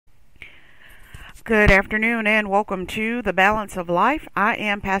Good afternoon and welcome to The Balance of Life. I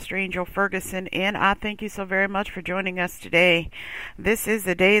am Pastor Angel Ferguson and I thank you so very much for joining us today. This is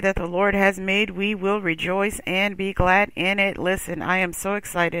the day that the Lord has made. We will rejoice and be glad in it. Listen, I am so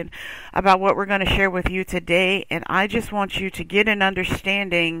excited about what we're going to share with you today, and I just want you to get an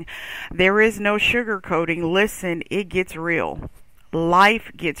understanding. There is no sugarcoating. Listen, it gets real.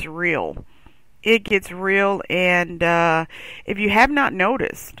 Life gets real. It gets real, and if you have not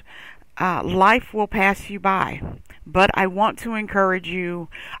noticed, life will pass you by, but I want to encourage you.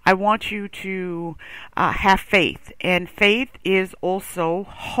 I want you to have faith, and faith is also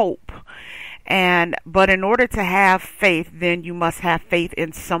hope. But in order to have faith, then you must have faith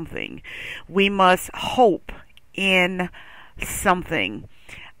in something. We must hope in something.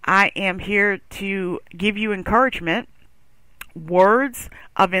 I am here to give you encouragement, words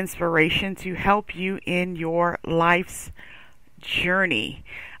of inspiration to help you in your life's journey.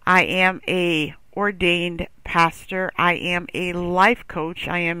 I am a ordained pastor. I am a life coach.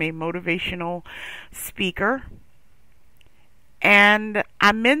 I am a motivational speaker. And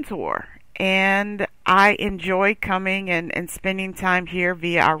I mentor. And I enjoy coming and spending time here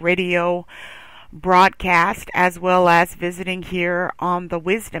via our radio broadcast, as well as visiting here on the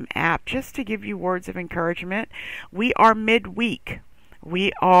Wisdom app, just to give you words of encouragement. We are midweek.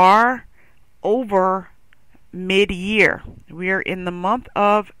 We are over mid-year. We are in the month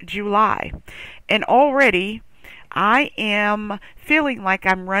of July, and already I am feeling like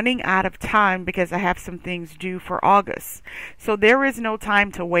I'm running out of time because I have some things due for August. So there is no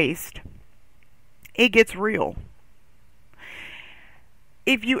time to waste. It gets real.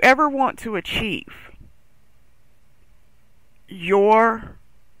 If you ever want to achieve your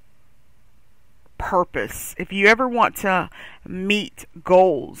purpose, if you ever want to meet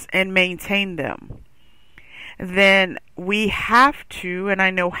goals and maintain them, then we have to, and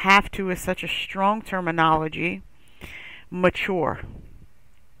I know have to is such a strong terminology, mature.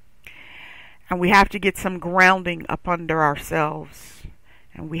 And we have to get some grounding up under ourselves.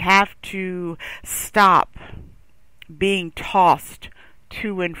 And we have to stop being tossed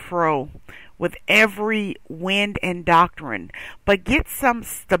to and fro with every wind and doctrine, but get some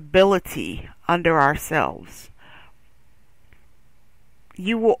stability under ourselves.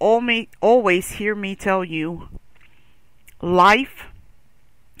 You will always hear me tell you, life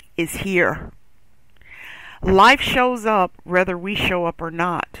is here. Life shows up whether we show up or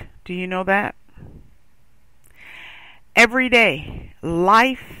not. Do you know that? Every day,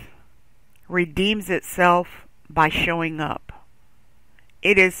 life redeems itself by showing up.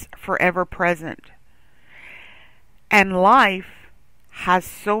 It is forever present. And life has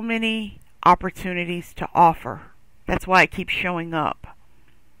so many opportunities to offer. That's why it keeps showing up.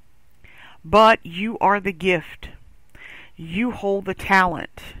 But you are the gift. You hold the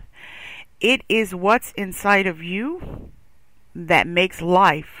talent. It is what's inside of you that makes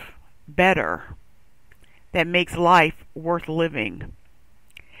life better, that makes life worth living.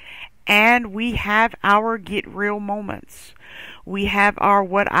 And we have our get real moments. We have our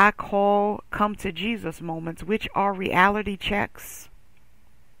what I call come to Jesus moments, which are reality checks.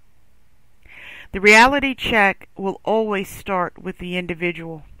 The reality check will always start with the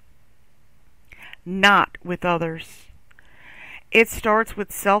individual, not with others. It starts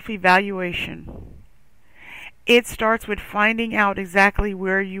with self-evaluation. It starts with finding out exactly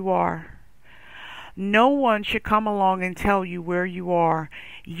where you are. No one should come along and tell you where you are.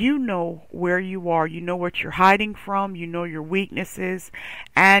 You know where you are. You know what you're hiding from. You know your weaknesses,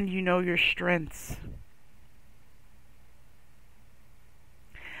 and you know your strengths.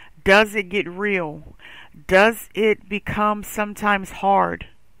 Does it get real? Does it become sometimes hard?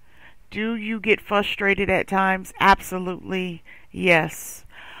 Do you get frustrated at times? Absolutely, yes.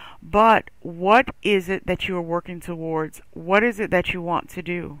 But what is it that you are working towards? What is it that you want to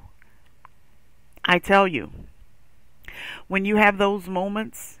do? I tell you, when you have those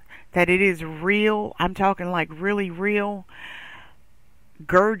moments that it is real, I'm talking like really real,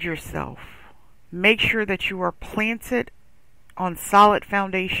 gird yourself. Make sure that you are planted on solid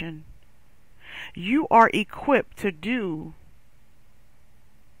foundation. You are equipped to do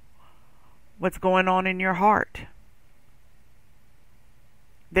what's going on in your heart.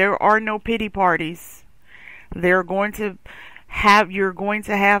 There are no pity parties. You're going to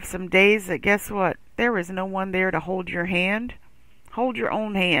have some days that, guess what? There is no one there to hold your hand. Hold your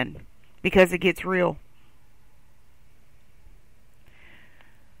own hand, because it gets real.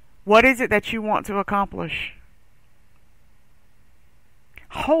 What is it that you want to accomplish?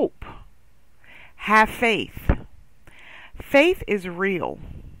 Hope. Have faith. Faith is real.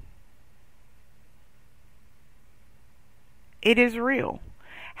 It is real.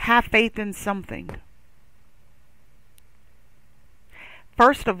 have faith in something.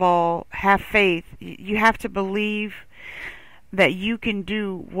 First of all, have faith. You have to believe that you can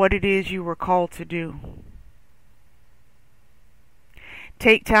do what it is you were called to do.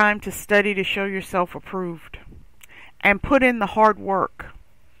 Take time to study to show yourself approved. And put in the hard work.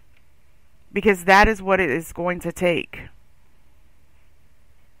 Because that is what it is going to take.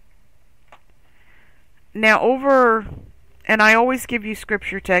 Now and I always give you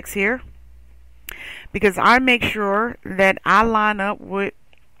scripture text here, because I make sure that I line up with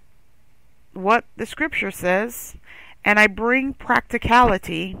what the scripture says, and I bring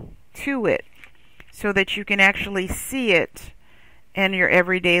practicality to it so that you can actually see it in your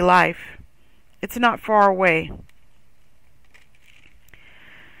everyday life. It's not far away.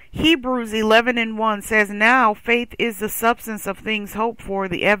 Hebrews 11:1 says, "Now faith is the substance of things hoped for,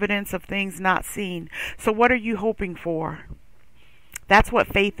 the evidence of things not seen." So what are you hoping for? That's what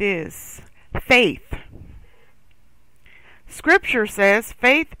faith is. Faith. Scripture says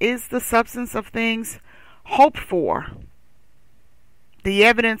faith is the substance of things hoped for, the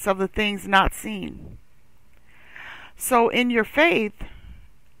evidence of the things not seen. So in your faith,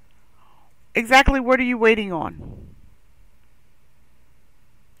 exactly what are you waiting on?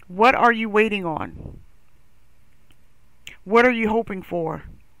 What are you waiting on? What are you hoping for?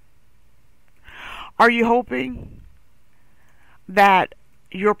 Are you hoping that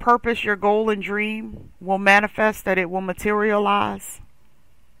your purpose, your goal and dream will manifest, that it will materialize?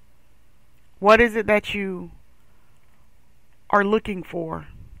 What is it that you are looking for?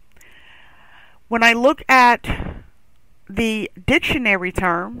 When I look at the dictionary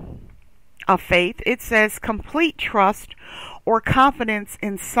term of faith, it says complete trust or confidence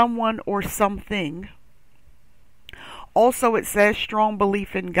in someone or something. Also, it says strong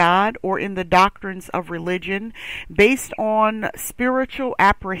belief in God or in the doctrines of religion based on spiritual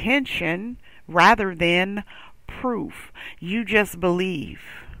apprehension rather than proof. You just believe.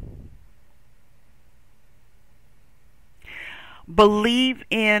 Believe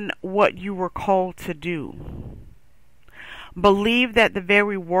in what you were called to do. Believe that the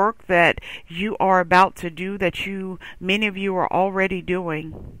very work that you are about to do, that many of you are already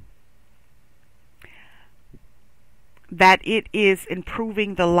doing, that it is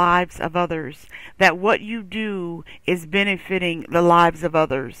improving the lives of others, that what you do is benefiting the lives of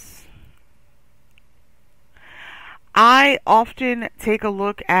others. I often take a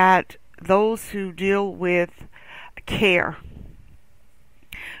look at those who deal with care,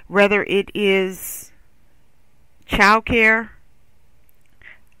 whether it is child care,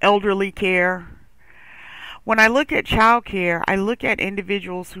 elderly care. When I look at child care, I look at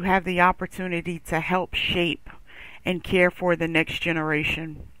individuals who have the opportunity to help shape and care for the next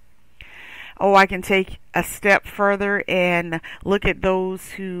generation. Oh, I can take a step further and look at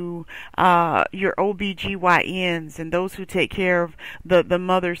those who, your OBGYNs and those who take care of the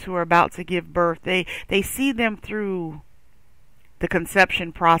mothers who are about to give birth. They see them through the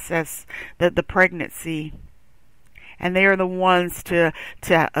conception process, the pregnancy. And they are the ones to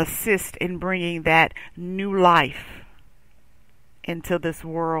assist in bringing that new life into this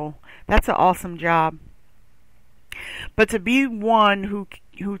world. That's an awesome job. But to be one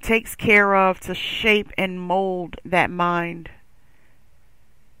who takes care of, to shape and mold that mind,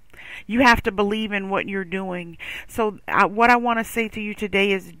 you have to believe in what you're doing. So what I want to say to you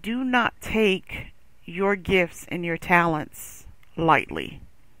today is, do not take your gifts and your talents lightly.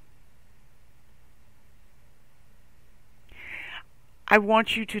 I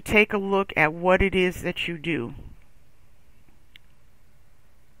want you to take a look at what it is that you do.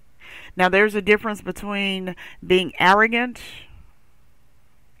 Now, there's a difference between being arrogant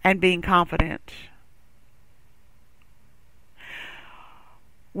and being confident.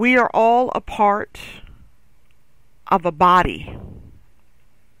 We are all a part of a body.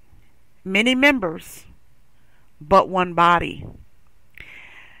 Many members, but one body.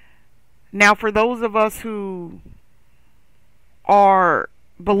 Now, for those of us who are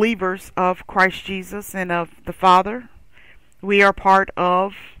believers of Christ Jesus and of the Father, we are part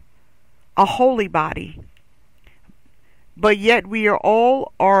of a holy body. But yet we are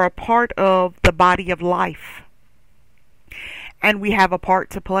all a part of the body of life. And we have a part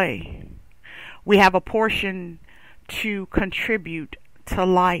to play. We have a portion to contribute to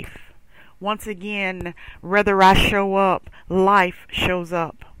life. Once again, whether I show up, life shows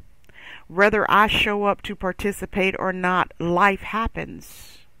up. Whether I show up to participate or not, life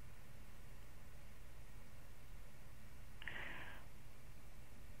happens.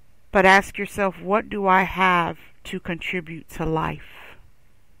 But ask yourself, what do I have to contribute to life?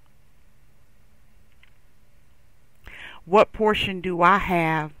 What portion do I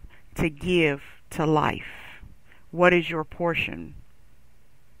have to give to life? What is your portion?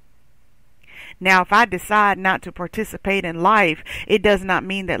 Now, if I decide not to participate in life, it does not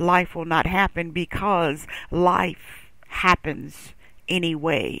mean that life will not happen, because life happens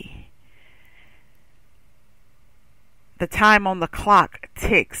anyway. The time on the clock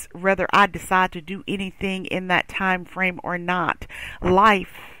ticks, whether I decide to do anything in that time frame or not.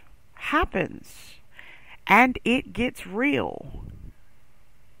 Life happens, and it gets real.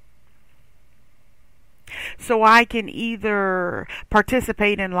 So I can either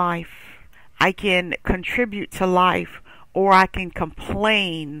participate in life, I can contribute to life, or I can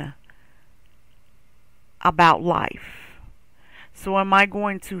complain about life. So am I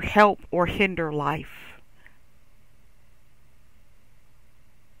going to help or hinder life?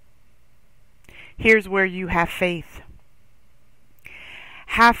 Here's where you have faith.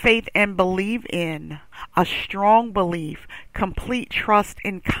 Have faith and believe in a strong belief, complete trust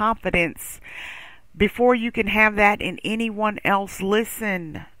and confidence. Before you can have that in anyone else,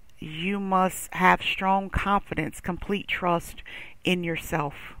 listen, you must have strong confidence, complete trust in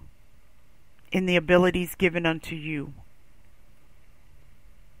yourself, in the abilities given unto you.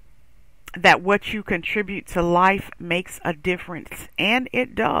 That what you contribute to life makes a difference, and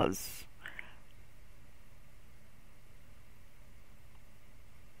it does.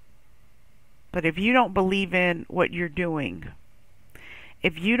 But if you don't believe in what you're doing,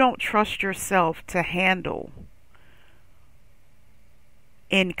 if you don't trust yourself to handle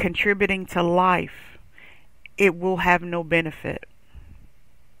in contributing to life, it will have no benefit.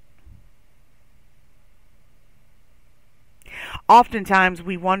 Oftentimes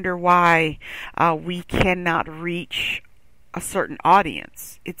we wonder why we cannot reach a certain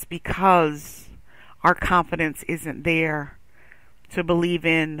audience. It's because our confidence isn't there to believe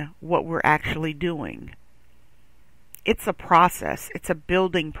in what we're actually doing. It's a process. It's a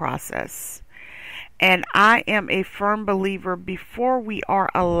building process. And I am a firm believer, before we are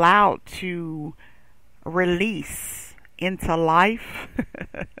allowed to release into life,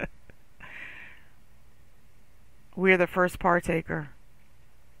 we're the first partaker.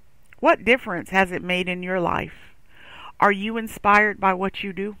 What difference has it made in your life? Are you inspired by what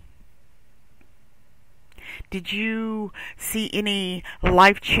you do? Did you see any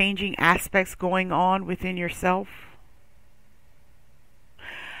life-changing aspects going on within yourself?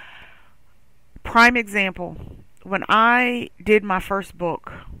 Prime example, when I did my first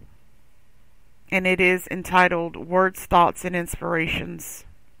book, and it is entitled Words, Thoughts, and Inspirations,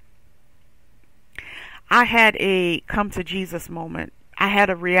 I had a come to Jesus moment. I had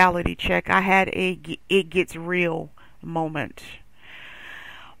a reality check. I had a it gets real moment.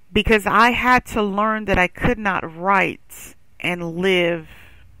 Because I had to learn that I could not write and live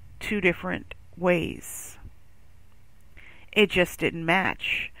two different ways. It just didn't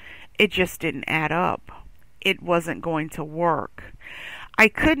match. It just didn't add up. It wasn't going to work. I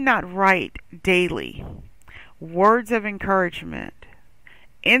could not write daily words of encouragement,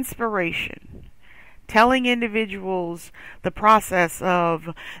 inspiration, telling individuals the process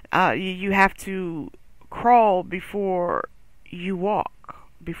of you have to crawl before you walk,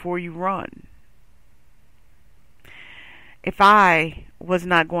 before you run. If I was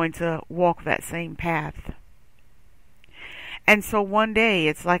not going to walk that same path. And so one day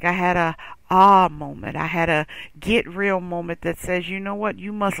it's like I had a moment. I had a get real moment that says, you know what,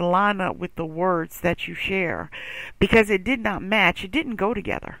 you must line up with the words that you share, because it did not match. It didn't go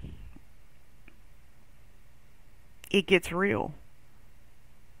together. It gets real.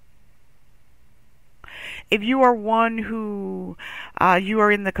 If you are one who you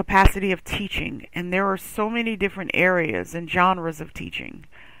are in the capacity of teaching, and there are so many different areas and genres of teaching,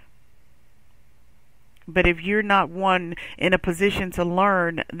 but if you're not one in a position to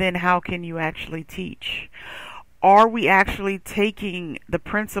learn, then how can you actually teach? Are we actually taking the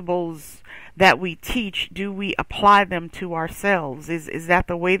principles that we teach? Do we apply them to ourselves? Is that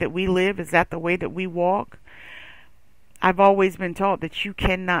the way that we live? Is that the way that we walk? I've always been taught that you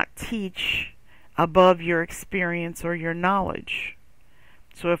cannot teach above your experience or your knowledge.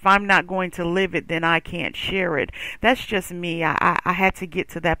 So if I'm not going to live it, then I can't share it. That's just me. I had to get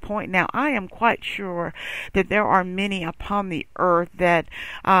to that point. Now, I am quite sure that there are many upon the earth that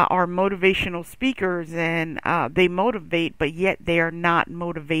are motivational speakers, and they motivate, but yet they are not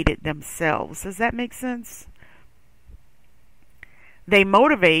motivated themselves. Does that make sense? They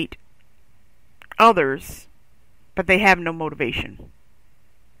motivate others, but they have no motivation.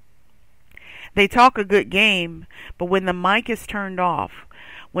 They talk a good game, but when the mic is turned off,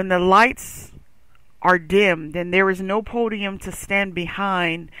 when the lights are dimmed, and there is no podium to stand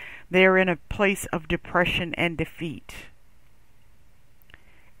behind, they're in a place of depression and defeat.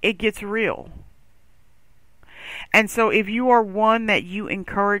 it gets real. And so if you are one that you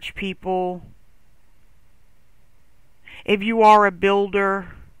encourage people, if you are a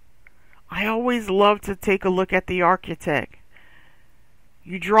builder, I always love to take a look at the architect.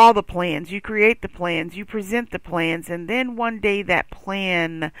 You draw the plans, you create the plans, you present the plans, and then one day that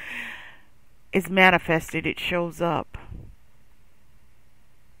plan is manifested, it shows up.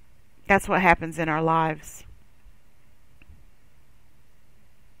 That's what happens in our lives.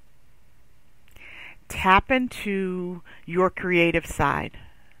 Tap into your creative side.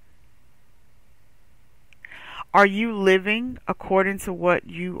 Are you living according to what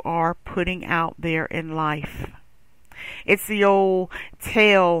you are putting out there in life? It's the old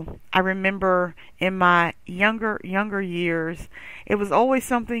tale. I remember in my younger years, it was always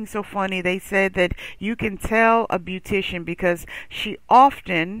something so funny. They said that you can tell a beautician because she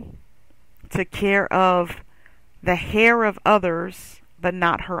often took care of the hair of others, but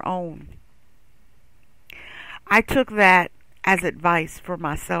not her own. I took that as advice for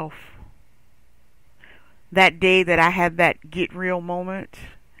myself. That day that I had that get real moment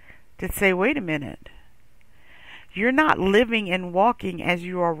to say, wait a minute. You're not living and walking as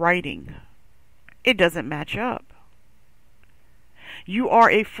you are writing. It doesn't match up. You are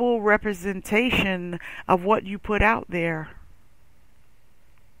a full representation of what you put out there.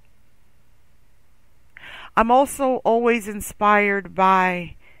 I'm also always inspired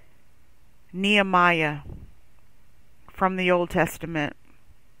by Nehemiah from the Old Testament.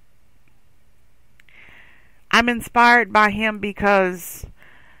 I'm inspired by him because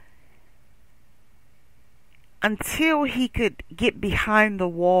until he could get behind the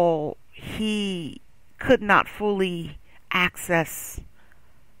wall, he could not fully access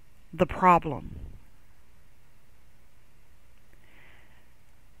the problem.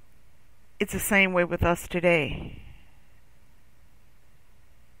 It's the same way with us today.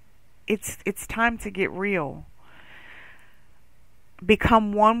 It's time to get real.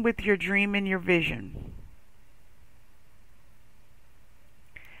 Become one with your dream and your vision.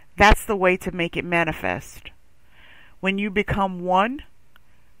 That's the way to make it manifest. When you become one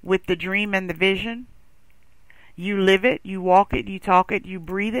with the dream and the vision, you live it, you walk it, you talk it, you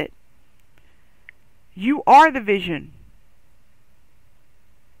breathe it. You are the vision.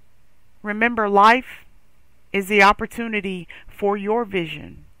 Remember, life is the opportunity for your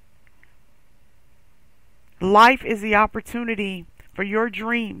vision. Life is the opportunity for your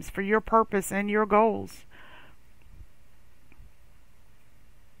dreams, for your purpose and your goals.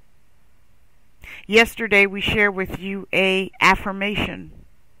 Yesterday we shared with you a affirmation.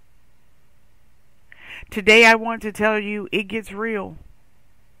 Today I want to tell you it gets real.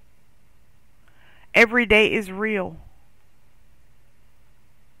 Every day is real.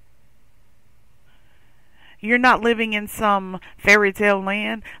 You're not living in some fairy tale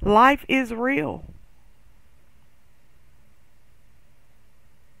land. Life is real.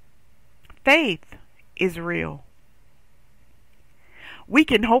 Faith is real. We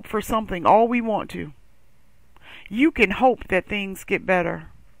can hope for something all we want to. You can hope that things get better.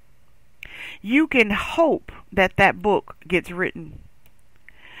 You can hope that that book gets written.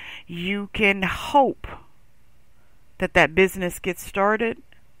 You can hope that that business gets started,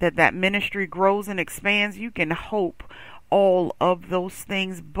 that that ministry grows and expands. You can hope all of those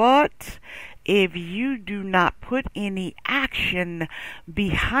things, but if you do not put any action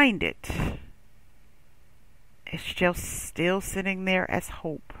behind it, it's just still sitting there as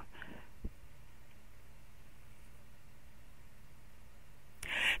hope.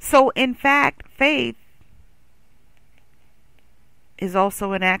 So in fact, faith is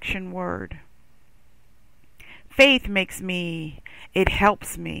also an action word. Faith it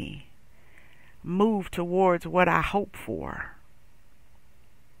helps me move towards what I hope for.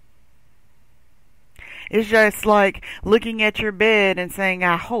 It's just like looking at your bed and saying,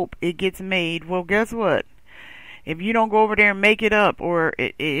 I hope it gets made. Well, guess what? If you don't go over there and make it up, or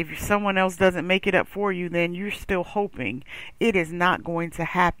if someone else doesn't make it up for you, then you're still hoping. It is not going to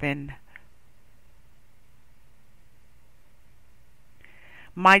happen.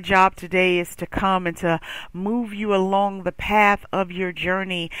 My job today is to come and to move you along the path of your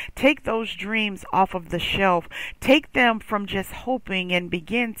journey. Take those dreams off of the shelf. Take them from just hoping and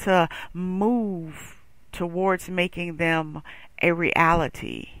begin to move towards making them a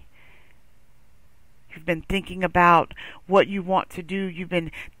reality. You've been thinking about what you want to do. You've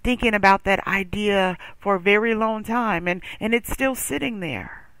been thinking about that idea for a very long time, and it's still sitting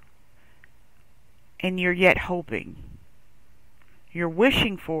there. And you're yet hoping. You're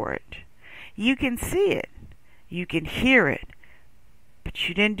wishing for it. You can see it. You can hear it. But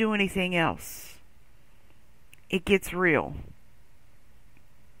you didn't do anything else. It gets real.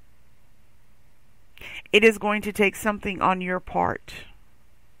 It is going to take something on your part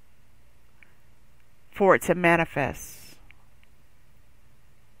for it to manifest.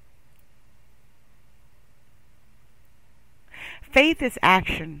 Faith is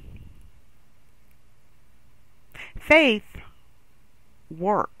action. Faith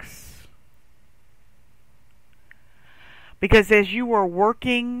works. Because as you are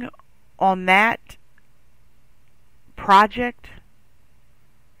working on that project,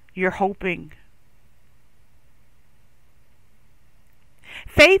 you're hoping.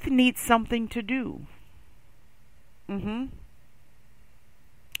 Faith needs something to do.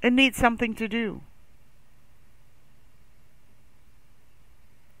 It needs something to do.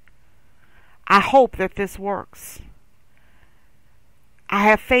 I hope that this works. I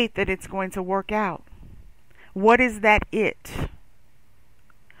have faith that it's going to work out. What is that it?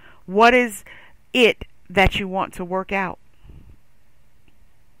 What is it that you want to work out?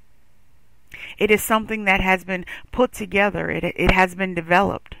 It is something that has been put together. It has been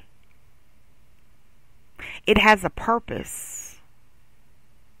developed. It has a purpose.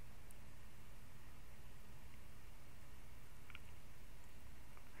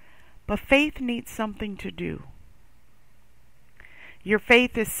 But faith needs something to do. Your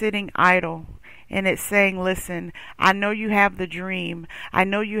faith is sitting idle and it's saying, listen, I know you have the dream. I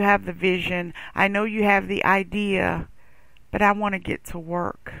know you have the vision. I know you have the idea, but I want to get to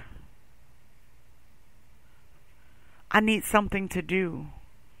work. I need something to do.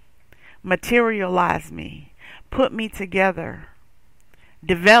 Materialize me. Put me together.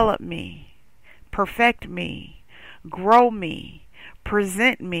 Develop me. Perfect me. Grow me.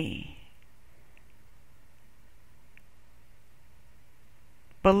 Present me.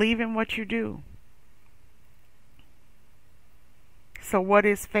 Believe in what you do. So what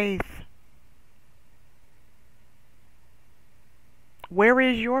is faith? Where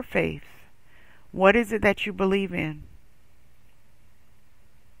is your faith? What is it that you believe in?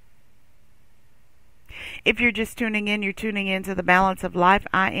 If you're just tuning in, you're tuning in to The Balance of Life.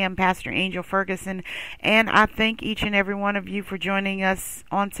 I am Pastor Angel Ferguson, and I thank each and every one of you for joining us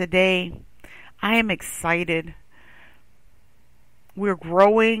on today. I am excited. We're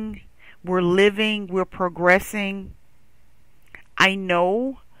growing, we're living, we're progressing. I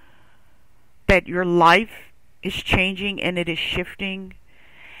know that your life is changing and it is shifting,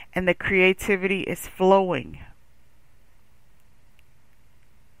 and the creativity is flowing.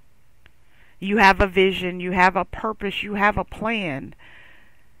 You have a vision, you have a purpose, you have a plan.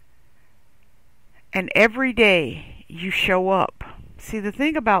 And every day you show up. See, the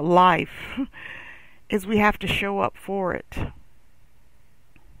thing about life is we have to show up for it.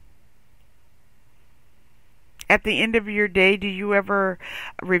 At the end of your day, do you ever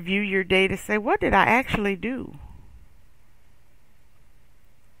review your day to say, what did I actually do?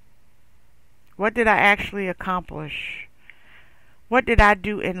 What did I actually accomplish? What did I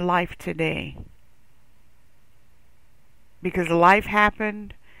do in life today? Because life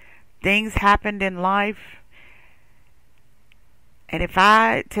happened, things happened in life. And if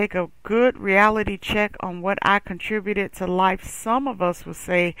I take a good reality check on what I contributed to life, some of us will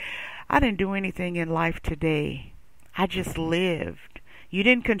say, I didn't do anything in life today. I just lived. You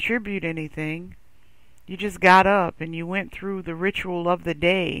didn't contribute anything. You just got up and you went through the ritual of the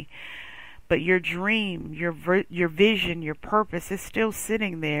day. But your dream, your vision, your purpose is still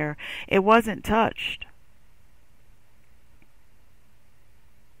sitting there. It wasn't touched.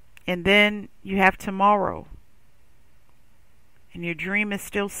 And then you have tomorrow. And your dream is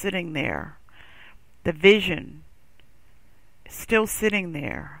still sitting there. The vision is still sitting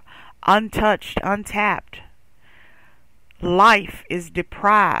there. Untouched, untapped. Life is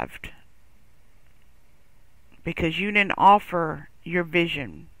deprived because you didn't offer your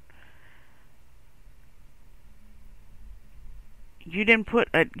vision. You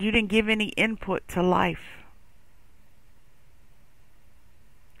didn't give any input to life.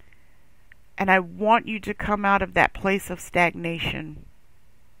 And I want you to come out of that place of stagnation.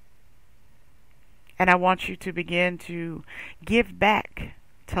 And I want you to begin to give back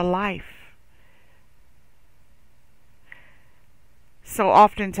to life. So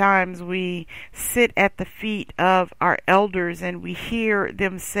oftentimes we sit at the feet of our elders and we hear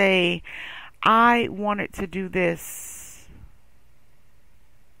them say, I wanted to do this.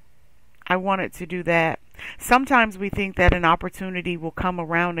 I wanted to do that. Sometimes we think that an opportunity will come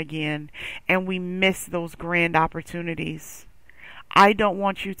around again and we miss those grand opportunities. I don't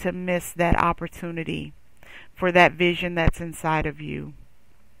want you to miss that opportunity for that vision that's inside of you.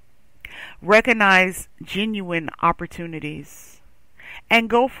 Recognize genuine opportunities and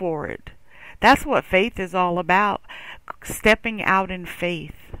go for it. That's what faith is all about. Stepping out in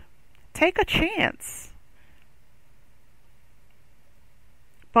faith. Take a chance.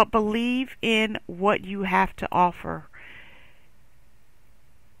 but believe in what you have to offer.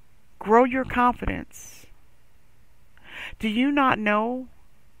 Grow your confidence. Do you not know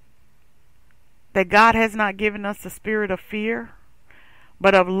that God has not given us the spirit of fear,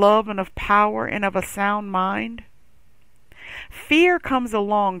 but of love and of power and of a sound mind? Fear comes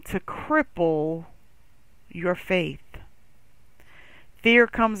along to cripple your faith. Fear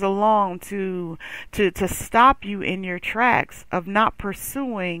comes along to stop you in your tracks of not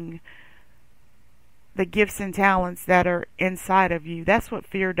pursuing the gifts and talents that are inside of you. That's what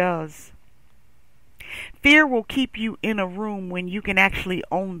fear does. Fear will keep you in a room when you can actually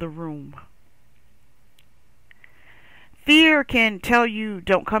own the room. Fear can tell you,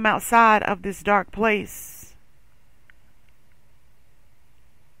 don't come outside of this dark place.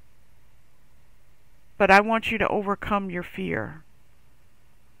 But I want you to overcome your fear.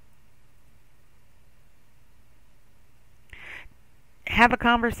 Have a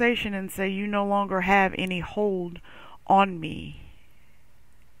conversation and say, you no longer have any hold on me.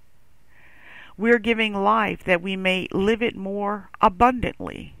 We're giving life that we may live it more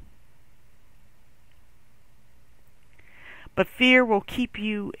abundantly. But fear will keep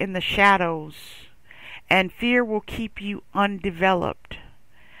you in the shadows, and fear will keep you undeveloped.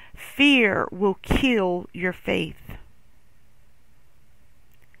 Fear will kill your faith.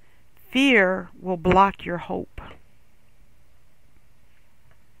 Fear will block your hope.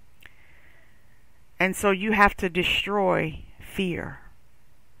 And so you have to destroy fear.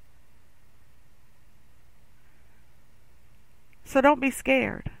 So don't be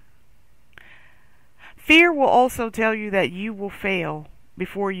scared. Fear will also tell you that you will fail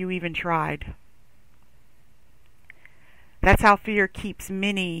before you even tried. That's how fear keeps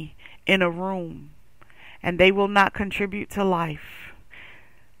many in a room, and they will not contribute to life.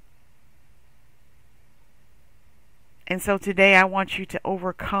 And so today I want you to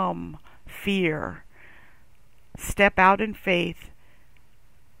overcome fear. Step out in faith.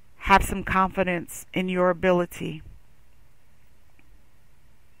 Have some confidence in your ability.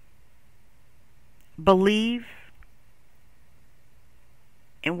 Believe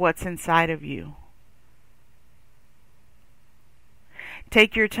in what's inside of you.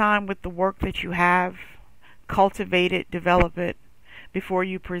 Take your time with the work that you have. Cultivate it, develop it before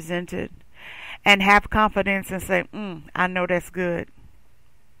you present it. And have confidence and say, I know that's good.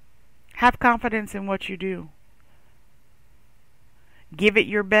 Have confidence in what you do. Give it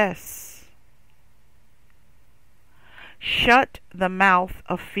your best. Shut the mouth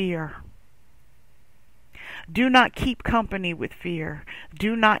of fear. Do not keep company with fear.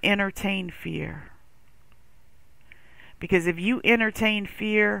 Do not entertain fear. Because if you entertain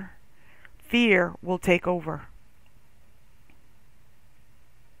fear, fear will take over.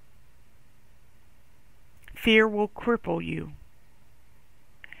 Fear will cripple you.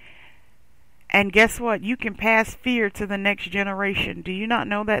 And guess what? You can pass fear to the next generation. Do you not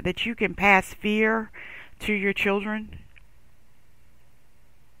know that you can pass fear to your children?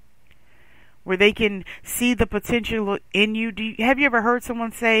 Where they can see the potential in you. Have you ever heard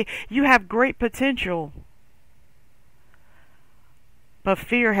someone say, you have great potential, but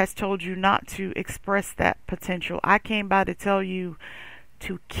fear has told you not to express that potential? I came by to tell you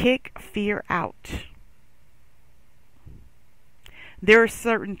to kick fear out. There are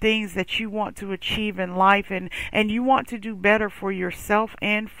certain things that you want to achieve in life, and you want to do better for yourself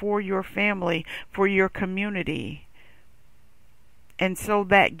and for your family, for your community. And so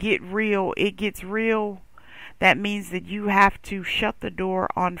it gets real. That means that you have to shut the door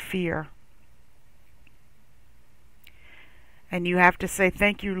on fear. And you have to say,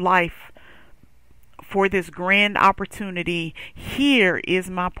 thank you, life, for this grand opportunity. Here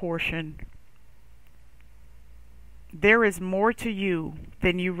is my portion. There is more to you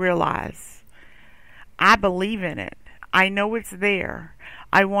than you realize. I believe in it. I know it's there.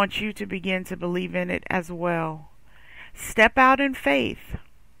 I want you to begin to believe in it as well. Step out in faith.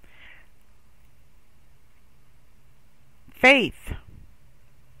 Faith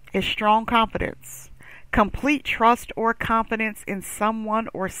is strong confidence, complete trust or confidence in someone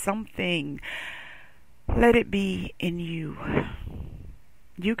or something. Let it be in you.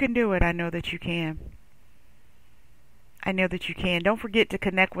 You can do it. I know that you can. I know that you can. Don't forget to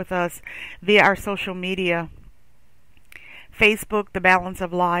connect with us via our social media. Facebook, The Balance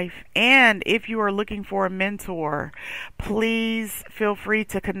of Life. And if you are looking for a mentor, please feel free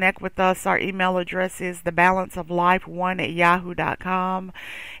to connect with us. Our email address is thebalanceoflife1@yahoo.com.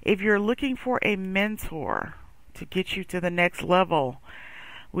 If you're looking for a mentor to get you to the next level,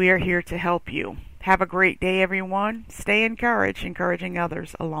 we are here to help you. Have a great day, everyone. Stay encouraged, encouraging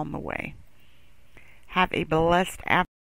others along the way. Have a blessed afternoon.